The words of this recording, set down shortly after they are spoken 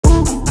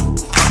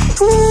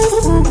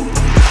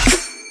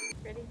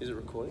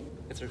recording?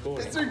 It's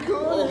recording. It's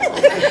recording!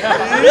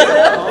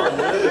 Oh,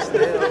 nervous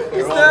now.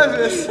 He's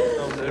nervous!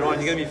 Ryan, you're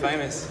going to be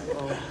famous.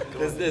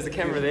 There's a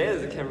camera there,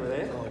 there's a camera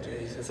there. Oh,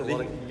 jeez. So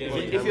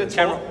if you're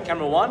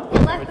camera one,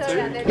 Well, camera that's two,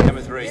 there's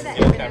camera three. that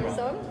Yeah, Eminem camera.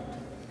 song.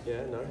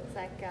 Yeah, no? It's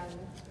like out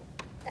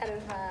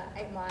of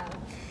 8 Mile.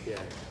 Yeah.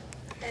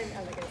 And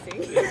I'm not going to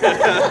sing.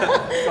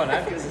 Come on,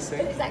 Ab, give us a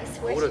sing. It's like I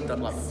would have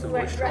done like the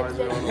sweat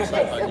moisturiser on or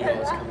something. I knew I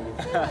was coming in.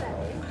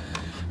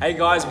 Hey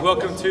guys,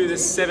 welcome to the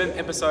 7th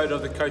episode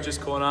of the Coach's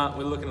Corner.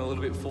 We're looking a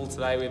little bit full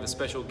today. We have a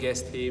special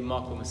guest here,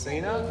 Michael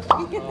Messina.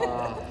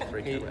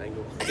 Free camera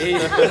angle.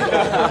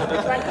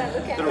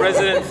 The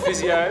resident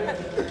physio,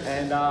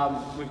 and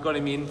we've got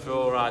him in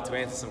for to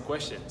answer some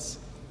questions.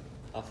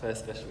 Our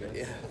first special guest.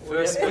 Yeah.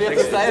 First, What do you have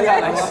to say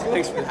about Thanks, that?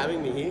 thanks for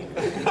having me here.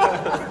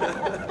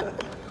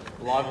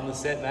 live on the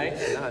set, mate.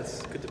 No,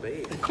 it's good to be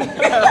here.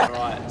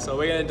 Alright, so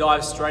we're going to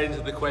dive straight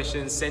into the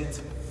questions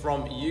sent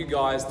from you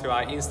guys to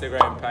our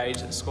Instagram page,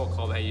 Squat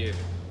Club AU.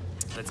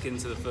 Let's get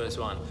into the first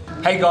one.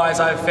 Hey guys,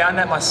 I've found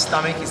that my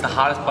stomach is the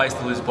hardest place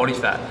to lose body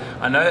fat.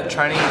 I know that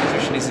training and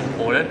nutrition is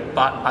important,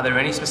 but are there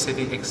any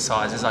specific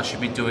exercises I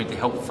should be doing to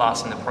help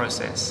fasten the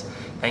process?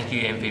 Thank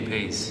you,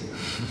 MVPs.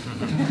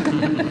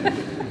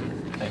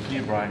 Thank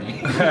you, Bryony.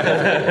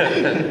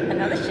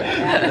 Another shout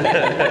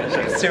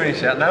out. Too many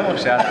shout. No more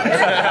shout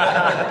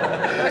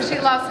outs. Well, she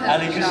loves her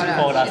Ali, because she shout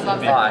called out. us She a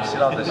loves bit. it. She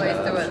loves the Please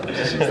shout do outs.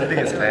 it. She's the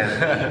biggest fan.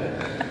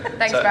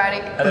 Thanks, So,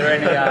 Brady. Are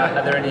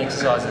there any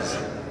exercises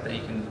that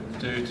you can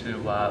do to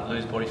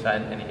lose body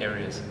fat in any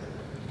areas?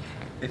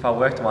 If I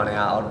worked one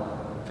out,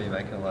 I'd be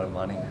making a lot of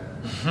money.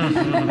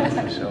 That's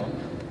for sure.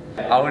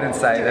 I wouldn't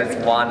say there's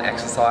one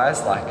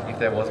exercise, like if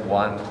there was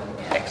one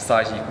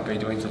exercise you could be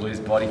doing to lose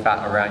body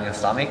fat around your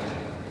stomach,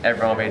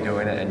 everyone would be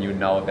doing it and you'd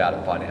know about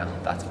it by now,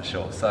 that's for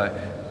sure. So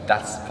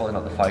that's probably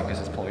not the focus,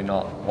 it's probably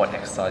not what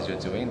exercise you're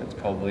doing, it's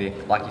probably,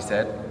 like you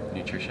said,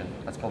 nutrition.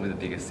 That's probably the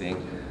biggest thing.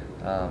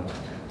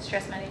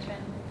 Stress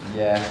management.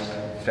 Yeah,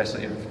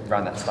 especially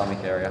around that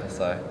stomach area.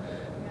 So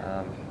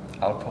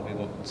I would probably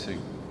look to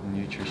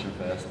nutrition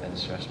first and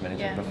stress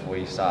management before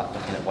you start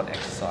looking at what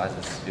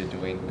exercises you're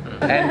doing.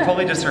 And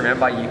probably just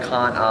remember you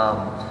can't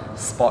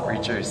spot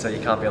reduce. So you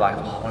can't be like,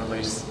 oh, I want to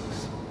lose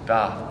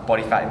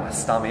body fat in my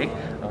stomach.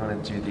 I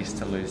want to do this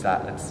to lose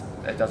that.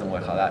 It doesn't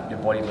work like that. Your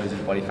body loses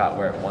body fat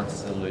where it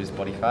wants to lose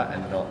body fat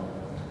and not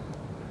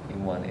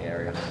in one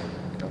area.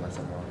 Unless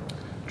I'm wrong.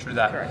 True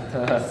that.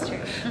 That's true.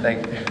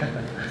 Thank you.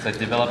 So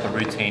develop a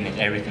routine in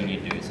everything you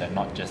do. So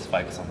not just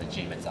focus on the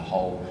gym. It's a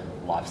whole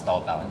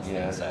lifestyle balance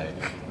Yeah. thing.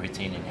 So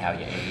routine in how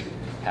you eat,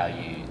 how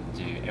you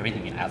do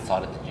everything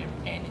outside of the gym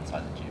and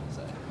inside the gym.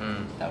 So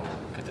that will,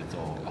 because it's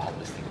all a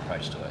holistic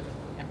approach to it.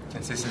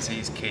 Consistency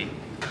is key.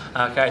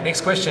 Okay,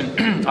 next question.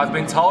 I've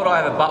been told I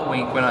have a butt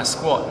wink when I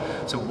squat,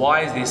 so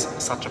why is this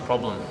such a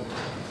problem?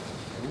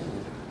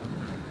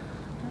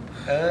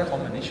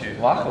 Common issue.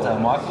 Michael.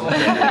 Michael.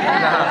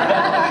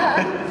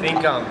 I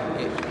think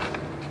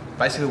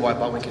basically why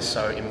butt wink is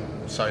so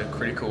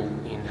critical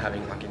in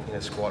having like in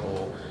a squat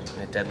or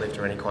in a deadlift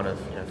or any kind of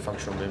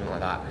functional movement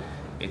like that.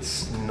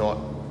 It's not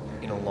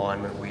in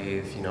alignment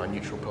with a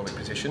neutral pelvic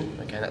position.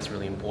 Okay, that's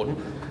really important.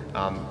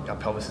 Our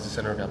pelvis is the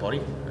center of our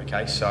body.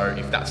 Okay, so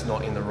if that's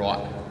not in the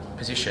right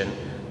position,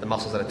 the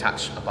muscles that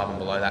attach above and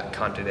below that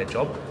can't do their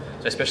job.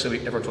 So especially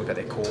everyone talks about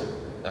their core.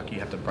 Like you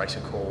have to brace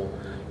your core,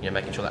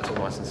 making sure that's all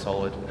nice and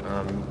solid.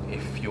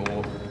 If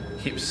your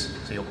hips,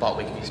 so your butt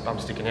wink, if your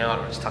bum's sticking out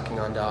or it's tucking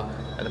under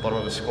at the bottom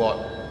of a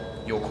squat,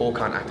 your core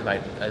can't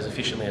activate as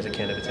efficiently as it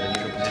can if it's in a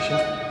neutral position.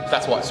 So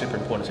that's why it's super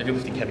important. So if you're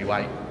lifting heavy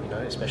weight,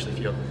 especially if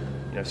you're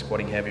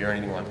squatting heavy or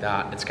anything like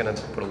that, it's going to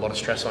put a lot of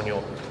stress on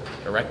your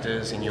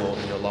erectors in your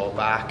lower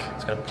back.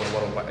 It's going to put a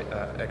lot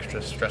of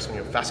extra stress on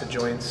your facet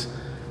joints.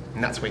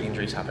 And that's where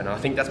injuries happen. And I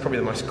think that's probably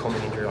the most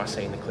common injury I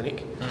see in the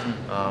clinic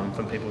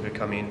from people who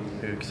come in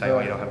who say,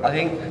 I don't have I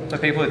think for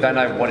people who don't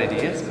know what it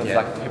is, because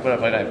like people don't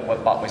really know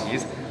what butt wink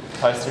is,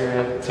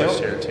 posterior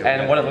tilt,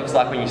 and what it looks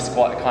like when you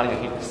squat, kind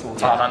of your hips will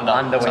tuck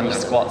under when you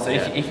squat. So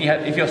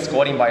if you're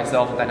squatting by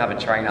yourself and don't have a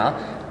trainer,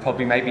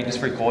 probably maybe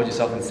just record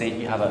yourself and see if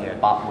you have a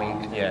butt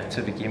wink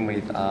to begin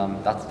with.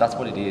 That's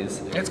what it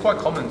is. It's quite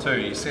common too,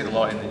 you see it a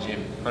lot in the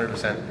gym.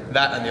 100%.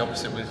 That and the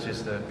opposite was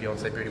just the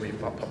Beyonce booty where your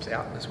butt pops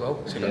out as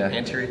well. So you've got an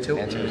anterior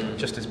tilt,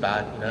 just as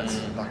bad. It's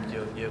like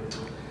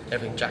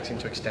everything jacks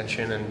into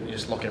extension and you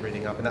just lock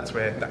everything up. And that's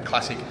where that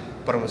classic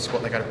bottom of the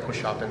squat, they go to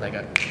push up and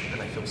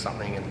they feel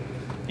something. And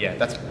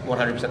that's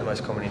 100% the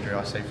most common injury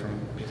I see from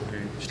people who.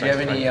 Do you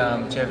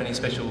have any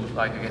special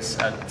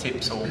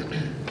tips or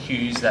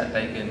cues that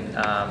they can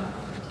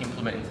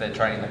implement into their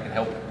training that can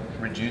help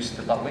reduce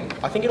the butt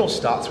wink? I think it all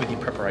starts with your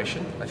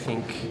preparation. I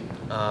think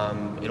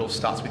it all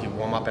starts with your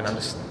warm up and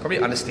probably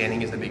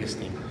understanding is the biggest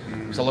thing.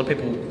 Because a lot of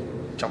people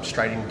jump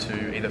straight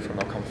into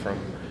they'll come from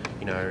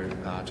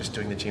just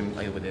doing the gym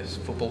either with their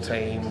football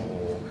team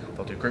or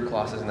they'll do group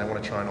classes and they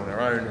want to train on their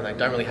own and they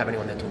don't really have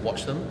anyone there to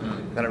watch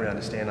them. They don't really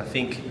understand. I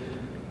think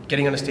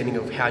getting understanding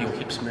of how your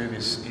hips move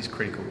is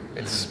critical.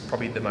 It's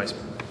probably the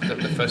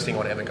first thing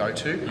I'd ever go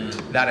to.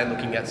 That and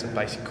looking at some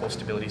basic core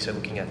stability, so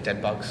looking at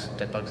dead bugs.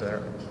 Dead bugs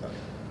are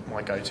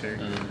my go-to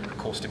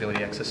core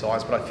stability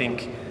exercise. But I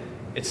think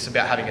it's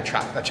about having a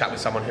chat with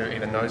someone who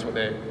either knows what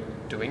they're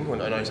doing or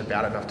knows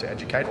about enough to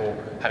educate, or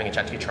having a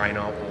chat to your trainer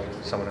or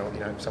someone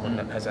else, someone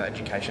that has an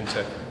education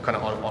to kind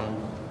of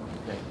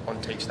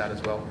on teach that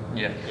as well.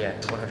 Yeah. Yeah,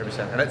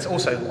 100%. And it's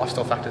also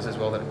lifestyle factors as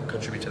well that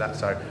contribute to that.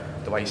 So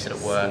the way you sit at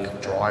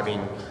work,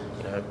 driving,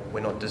 we're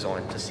not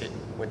designed to sit,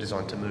 we're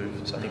designed to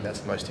move. So I think that's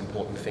the most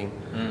important thing.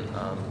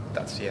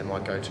 That's my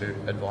go-to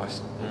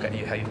advice. Look at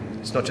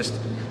it's not just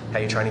how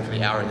you're training for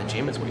the hour in the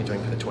gym, it's what you're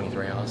doing for the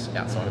 23 hours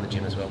outside of the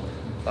gym as well.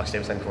 Like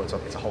Steve was saying before,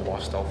 it's a whole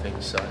lifestyle thing.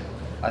 So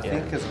I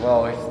think as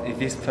well, if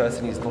this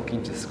person is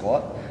looking to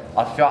squat,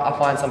 I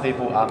find some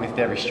people, if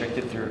they're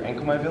restricted through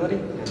ankle mobility,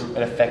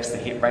 it affects the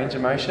hip range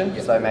of motion.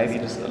 So maybe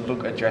just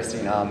look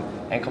addressing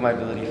ankle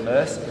mobility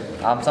first.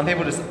 Some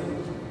people just,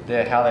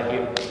 how their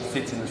hip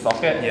sits in the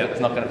socket, it's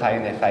not going to play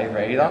in their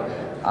favour either.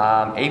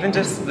 Even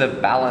just the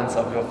balance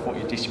of your foot,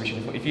 your distribution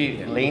of your foot. If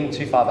you lean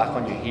too far back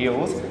on your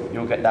heels,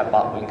 you'll get that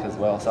butt wink as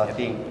well. So I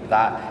think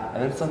that,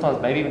 and then sometimes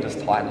maybe even just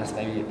tightness,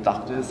 maybe your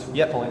abductors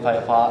pulling play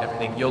apart.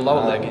 Everything. Your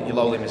lower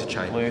limb is a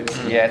chain.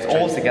 Glutes. Yeah, it's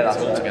all together. It's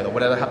all together.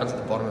 Whatever happens at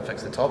the bottom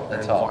affects the top,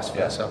 and vice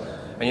versa.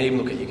 And you even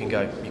look at, you could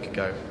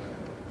go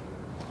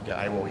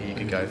AWOL here, you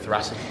could go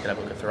thoracic, you could have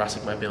a look at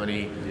thoracic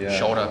mobility,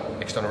 shoulder,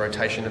 external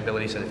rotation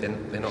ability, so if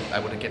they're not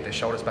able to get their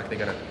shoulders back, they're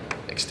going to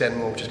extend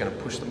more, which is going to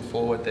push them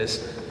forward.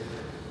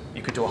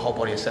 You could do a whole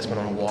body assessment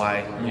on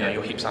why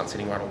your hips aren't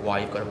sitting right, or why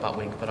you've got a butt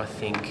wink, but I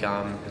think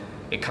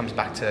it comes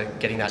back to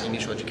getting that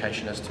initial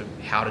education as to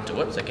how to do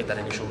it, so get that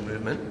initial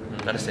movement,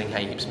 understanding how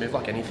your hips move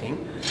like anything,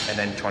 and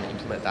then trying to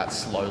implement that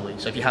slowly.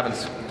 So if you haven't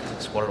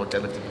squatted or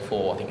deadlifted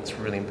before, I think it's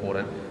really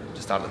important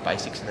to start at the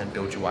basics and then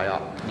build your way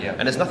up.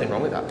 And there's nothing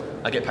wrong with that.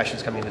 I get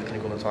patients coming into the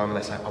clinic all the time and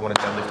they say, I want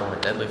to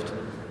deadlift,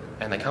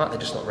 and they can't, they're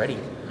just not ready.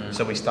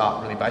 So we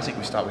start really basic,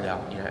 we start with our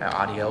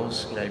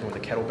RDLs, even with a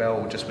kettlebell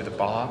or just with a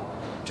bar,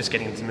 just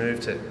getting them to move,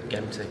 to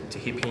get them to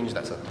hip hinge.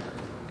 That's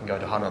can go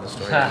into a whole other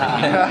story. Here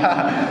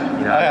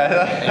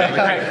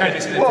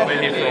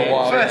for a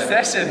while. First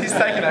session, he's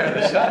taking over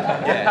the show.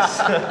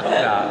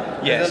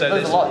 Yes. So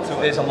there's a lot to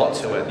it. There's a lot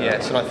to it.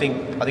 Yes, and I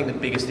think the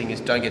biggest thing is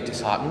don't get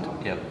disheartened.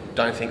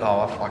 Don't think,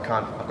 I've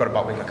got a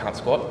butt wink, I can't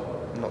squat.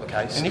 Not the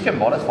case. And you can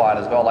modify it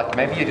as well. Like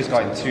maybe you're just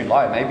going too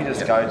low. Maybe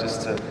just go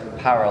just to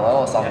parallel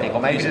or something, or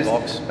maybe just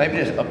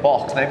a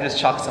box. Maybe just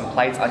chuck some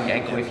plates on your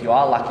ankle if you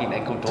are lucky in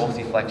ankle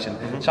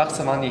dorsiflexion. Chuck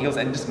some on your heels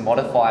and just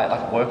modify it.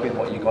 Like work with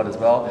what you got as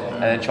well,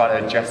 and then try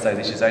to address those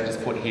issues. Don't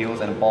just put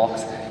heels in a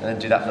box and then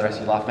do that for the rest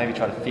of your life. Maybe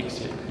try to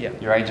fix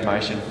your range of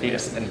motion, and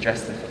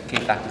address the key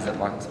factors that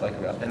Michael spoke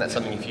about. And that's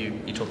something if you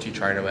talk to your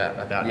trainer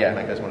about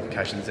make those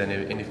modifications, and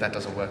if that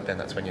doesn't work, then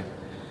that's when you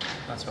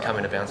come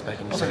in a bounce back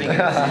and you plug.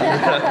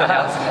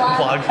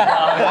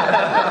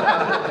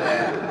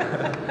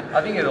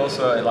 I think it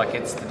also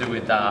it's to do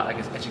with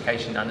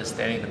education,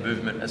 understanding the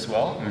movement as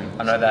well.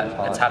 I know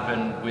that it's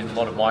happened with a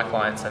lot of my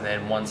clients, and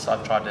then once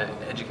I've tried to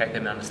educate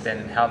them and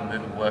understand how the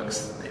movement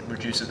works, it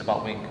reduces the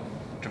butt wink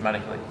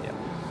dramatically.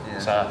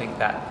 So I think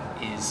that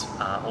is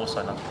also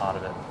another part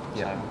of it.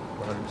 So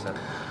 100%.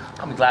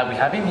 I'm glad we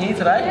have him here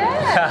today.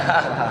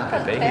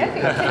 Yeah. Be here,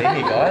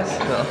 guys.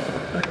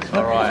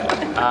 All right.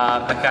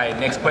 Okay,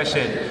 next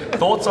question.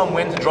 Thoughts on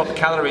when to drop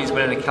calories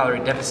when in a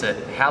calorie deficit?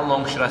 How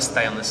long should I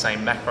stay on the same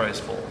macros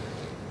for?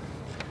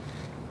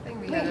 I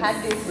think We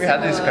had this. We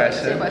had this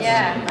question.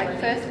 Yeah, like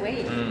first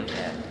week.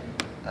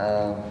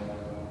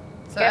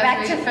 So Go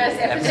back to first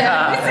episode.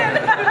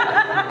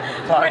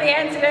 Already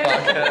answered it.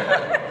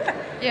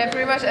 Yeah,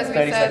 pretty much as we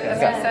 30 said,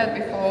 seconds. as I said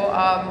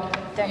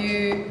before,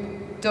 you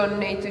don't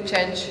need to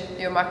change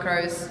your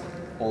macros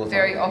All the time.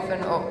 very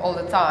often or all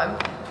the time.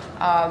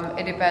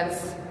 It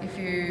depends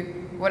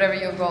whatever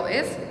your goal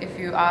is. If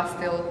you are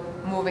still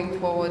moving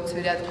forward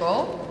to that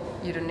goal,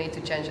 you don't need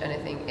to change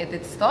anything. If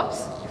it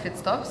stops,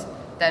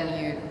 then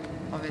you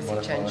obviously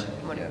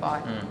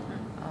modify.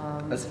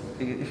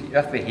 You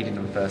have to be hitting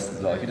them first as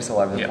well. If you're just all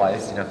over the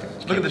place, you have to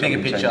Look at the bigger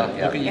keep picture.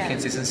 changing. Look at your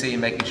consistency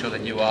and making sure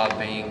that you are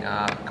being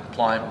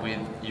compliant with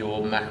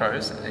your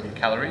macros and your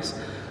calories.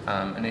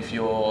 And if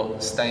you're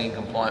staying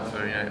compliant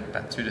for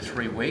about 2 to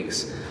 3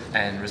 weeks,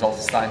 and results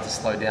are starting to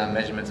slow down,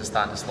 measurements are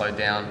starting to slow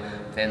down,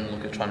 then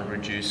look at trying to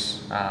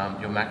reduce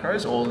your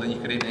macros, or then you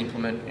could even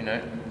implement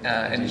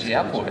energy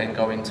output and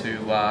go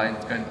into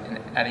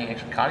adding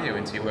extra cardio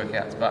into your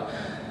workouts. But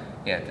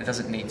yeah, it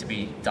doesn't need to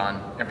be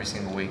done every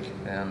single week.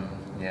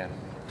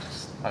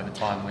 Just over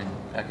time when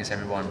I guess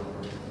everyone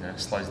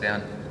slows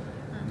down.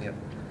 Yep.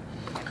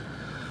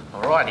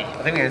 Alrighty.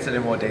 I think we answered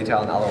in more detail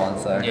on the other one,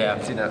 so Yeah.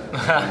 it's,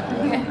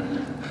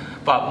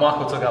 But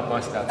Michael took up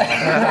most of that time.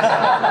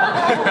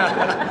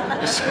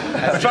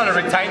 I'm trying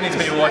to retain these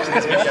people watching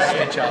this video.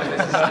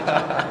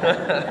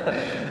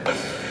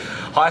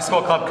 Hi,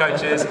 Squat Club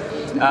coaches.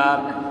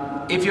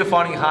 If you're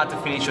finding it hard to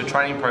finish your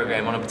training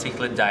program on a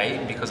particular day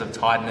because of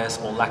tiredness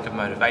or lack of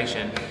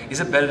motivation, is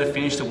it better to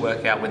finish the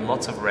workout with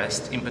lots of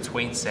rest in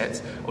between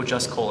sets, or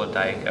just call it a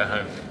day and go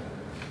home?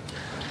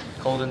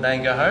 Call it a day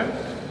and go home,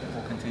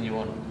 or continue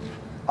on?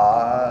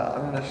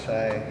 I'm going to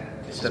say,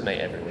 This is me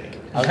every week.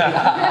 I'm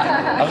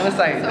gonna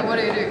say. So what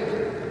do you do?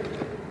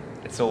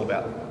 It's all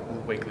about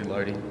weekly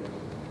loading.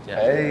 Yeah.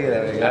 Hey,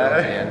 there we At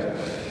the go. end.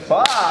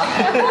 Fuck!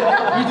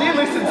 You do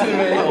listen to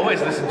me. I always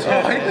listen to it.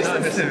 Always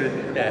listen to me.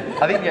 Yeah.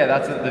 I think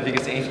that's the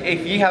biggest thing.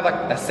 If you have like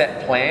a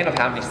set plan of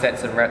how many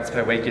sets and reps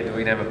per week you're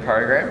doing in a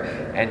program,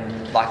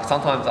 and like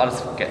sometimes I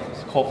just get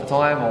caught for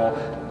time, or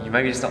you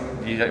maybe just not,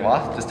 you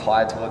are just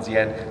tired towards the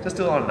end, just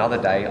do it on another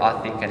day.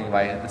 I think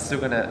anyway, it's still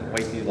gonna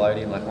weekly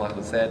loading, like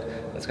Michael said,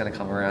 it's gonna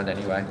come around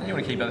anyway. You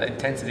want to keep the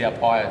intensity up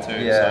higher too.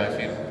 Yeah. So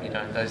if you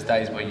know those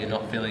days where you're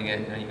not feeling it,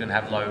 you're going to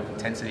have low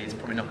intensity. It's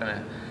probably not going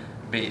to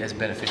be as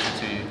beneficial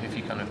to you if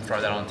you kind of throw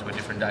that onto a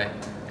different day.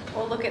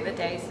 Or look at the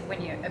days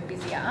when you're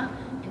busier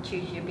and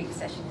choose your big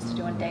sessions to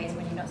do on days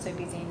when you're not so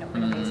busy and not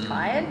going to be as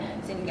tired,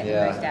 so you can get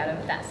the most out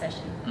of that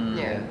session.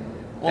 Yeah.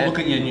 Or look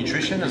at your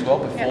nutrition as well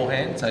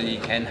beforehand, so you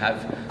can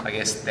have, I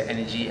guess, the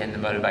energy and the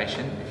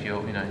motivation if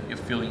you're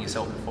fueling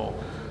yourself before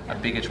a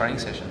bigger training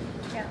session.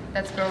 Yeah.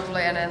 That's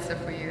probably an answer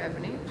for you,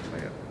 Ebony, for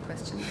your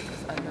question,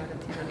 because I know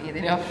that you don't eat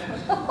enough.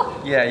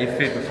 Yeah, you've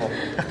fit before.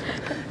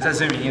 Is that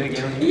zooming in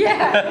again on you?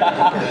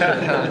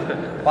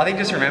 Yeah. Well, I think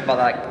just remember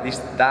like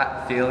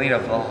that feeling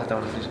of I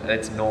don't want to finish,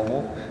 it's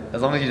normal.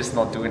 As long as you're just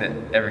not doing it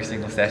every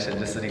single session,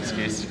 just an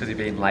excuse because you're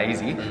being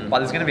lazy. But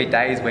there's going to be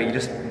days where you're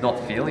just not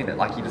feeling it.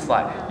 Like you just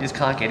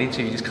can't get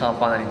into it, you just can't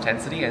find that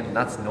intensity, and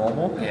that's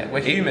normal. Yeah,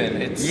 we're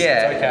human. It's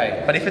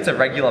okay. But if it's a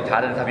regular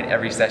pattern of having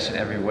every session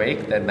every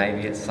week, then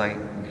maybe it's something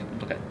you can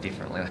look at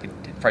differently, like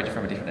approach it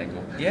from a different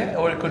angle. Yeah,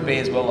 or it could be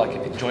as well like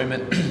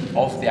enjoyment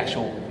of the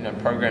actual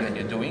program that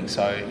you're doing.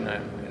 So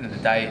end of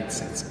the day,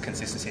 it's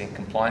consistency and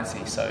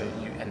compliancy.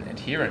 And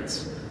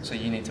adherence. So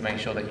you need to make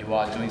sure that you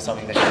are doing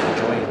something that you're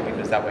enjoying,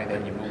 because that way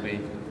then you will be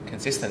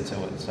consistent to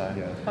it. So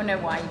Or know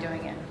why you're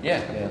doing it.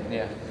 yeah,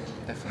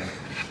 definitely.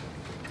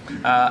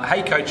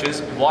 Hey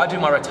coaches, why do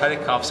my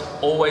rotator cuffs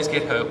always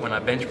get hurt when I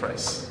bench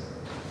press?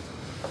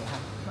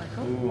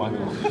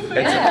 Michael.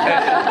 It's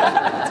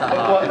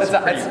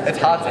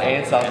hard to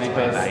answer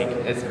because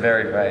it's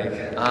very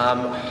vague.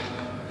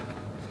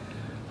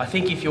 I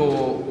think if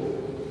you're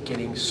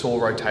getting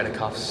sore rotator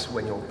cuffs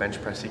when you're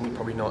bench pressing, you're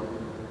probably not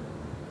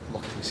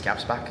locking your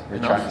scaps back.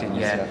 Retracting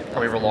your Yeah, scap.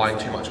 probably relying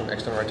too much on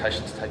external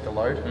rotation to take the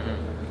load.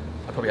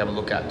 I'd probably have a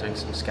look at doing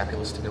some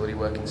scapular stability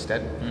work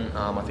instead.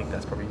 I think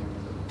that's probably...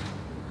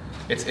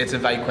 It's a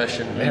vague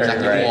question.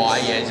 Exactly vague. why?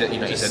 Yeah, is it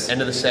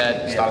end of the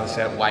set, start of the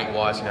set, weight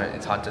wise?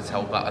 It's hard to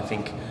tell. But I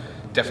think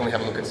definitely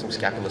have a look at some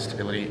scapular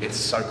stability. It's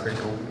so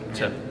critical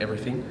to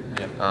everything.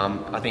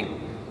 I think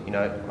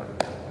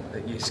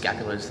your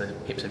scapula is the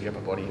hips of your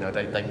upper body.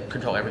 They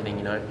control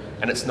everything.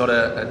 And it's not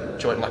a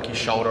joint like your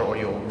shoulder or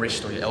your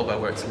wrist or your elbow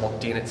where it's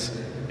locked in.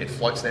 It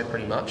floats there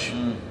pretty much.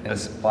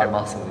 It's by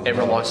muscle. It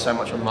relies so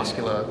much on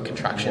muscular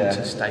contraction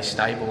to stay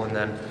stable, and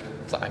then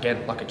it's like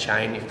a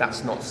chain. If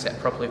that's not set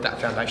properly, if that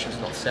foundation's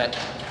not set,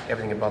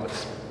 everything above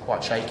it's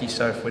quite shaky.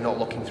 So if we're not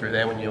locking through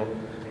there when you're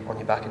on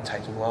your back and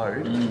taking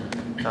load,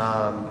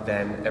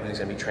 then everything's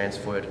going to be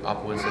transferred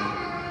upwards and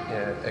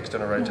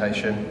external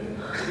rotation.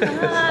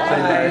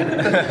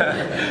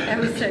 That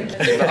was so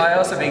cute. But I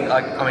also think,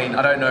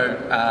 I don't know,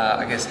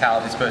 I guess how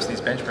this person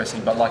is bench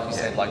pressing, but like you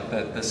said, like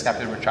the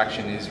scapular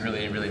retraction is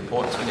really, really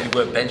important. So when you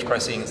work bench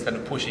pressing, instead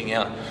of pushing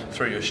out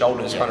through your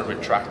shoulders, trying to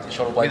retract the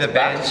shoulder blades With a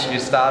back. bench, you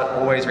start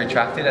always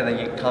retracted, and then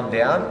you come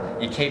down,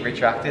 you keep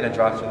retracted and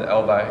drive through the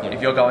elbow.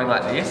 If you're going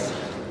like this,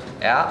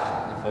 out,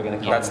 we're going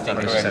to come That's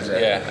incorrect.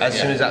 Yeah. As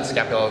soon as that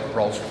scapula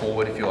rolls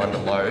forward, if you're under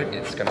load,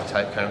 it's going to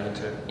take kind of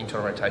into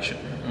internal rotation.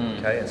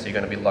 Okay, and so you're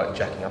going to be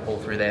jacking up all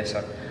through there.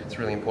 So it's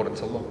really important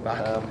to look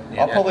back.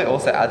 I'll probably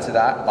also add to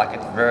that, like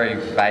it's very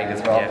vague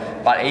as well,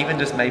 but even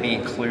just maybe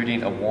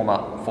including a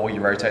warm-up for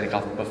your rotator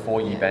cuff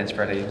before you bench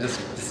press, just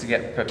to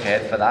get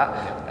prepared for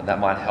that, and that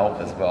might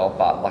help as well,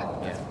 but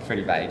it's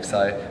pretty vague.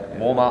 So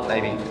warm-up,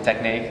 maybe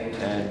technique,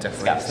 and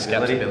Definitely. scap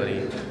Scap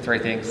stability, 3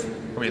 things.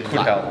 Probably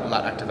Could help.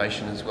 lat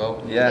activation as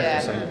well. Yeah.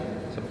 Some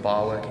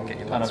bar work and get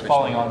your Kind lat of switched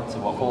following on. on to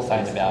what we were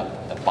saying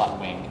about the butt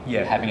wing,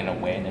 Yeah. having an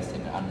awareness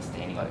and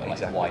understanding of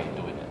Exactly. why you're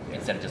doing it,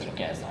 instead of just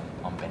looking at it as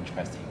I'm bench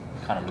pressing.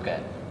 Kind of look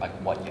at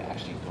what you're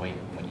actually doing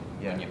when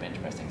you're bench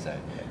pressing. So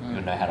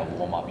you'll know how to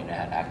warm up, you know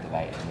how to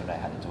activate, and you'll know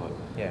how to do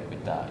it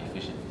with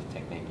efficient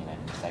technique,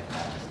 safe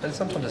manner. And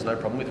sometimes there's no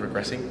problem with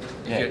regressing.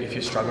 Yeah. If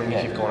you're struggling,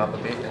 if you've gone up a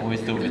bit, Always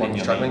still if within you're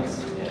your struggling,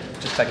 means. Yeah.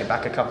 just take it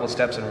back a couple of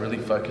steps and really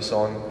focus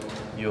on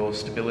your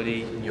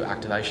stability, your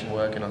activation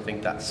work, and I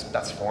think that's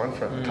fine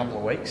for a couple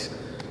of weeks.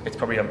 It's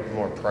probably a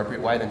more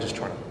appropriate way than just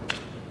trying to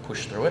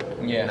push through it.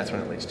 Yeah. And that's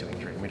when it leads to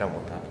injury. We don't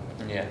want that.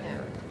 Yeah.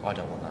 I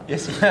don't want that.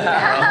 Yes.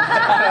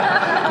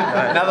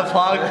 Another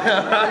plug. We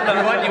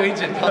want you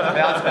injured. Come and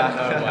bounce back.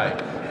 No way.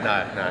 No.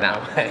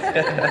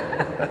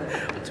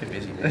 I'm too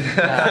busy, man.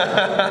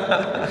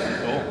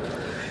 Cool.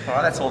 All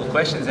right, that's all the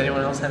questions.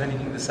 Anyone else have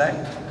anything to say?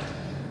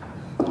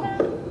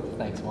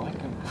 Thanks, Mike.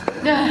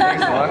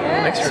 Thanks, Mike.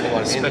 Thanks for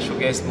inviting me in. Special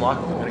guest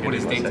Michael will put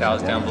his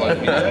details down below.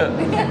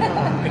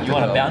 You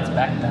want to bounce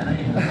back, don't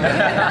you?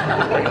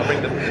 I'll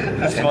bring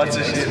the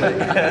sponsorship.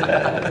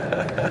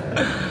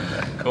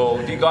 Cool.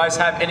 If you guys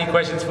have any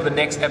questions for the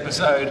next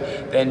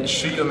episode, then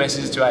shoot your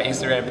message to our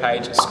Instagram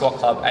page, Squat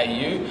Club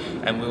AU,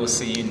 and we will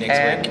see you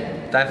next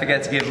week. Don't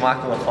forget to give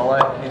Michael a follow.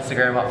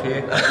 Instagram up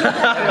here. There'll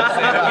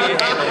be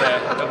a handle there.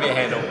 There'll be a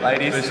handle.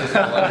 Ladies.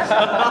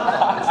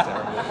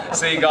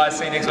 See you guys.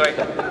 See you next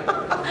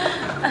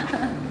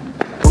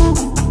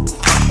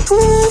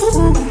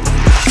week.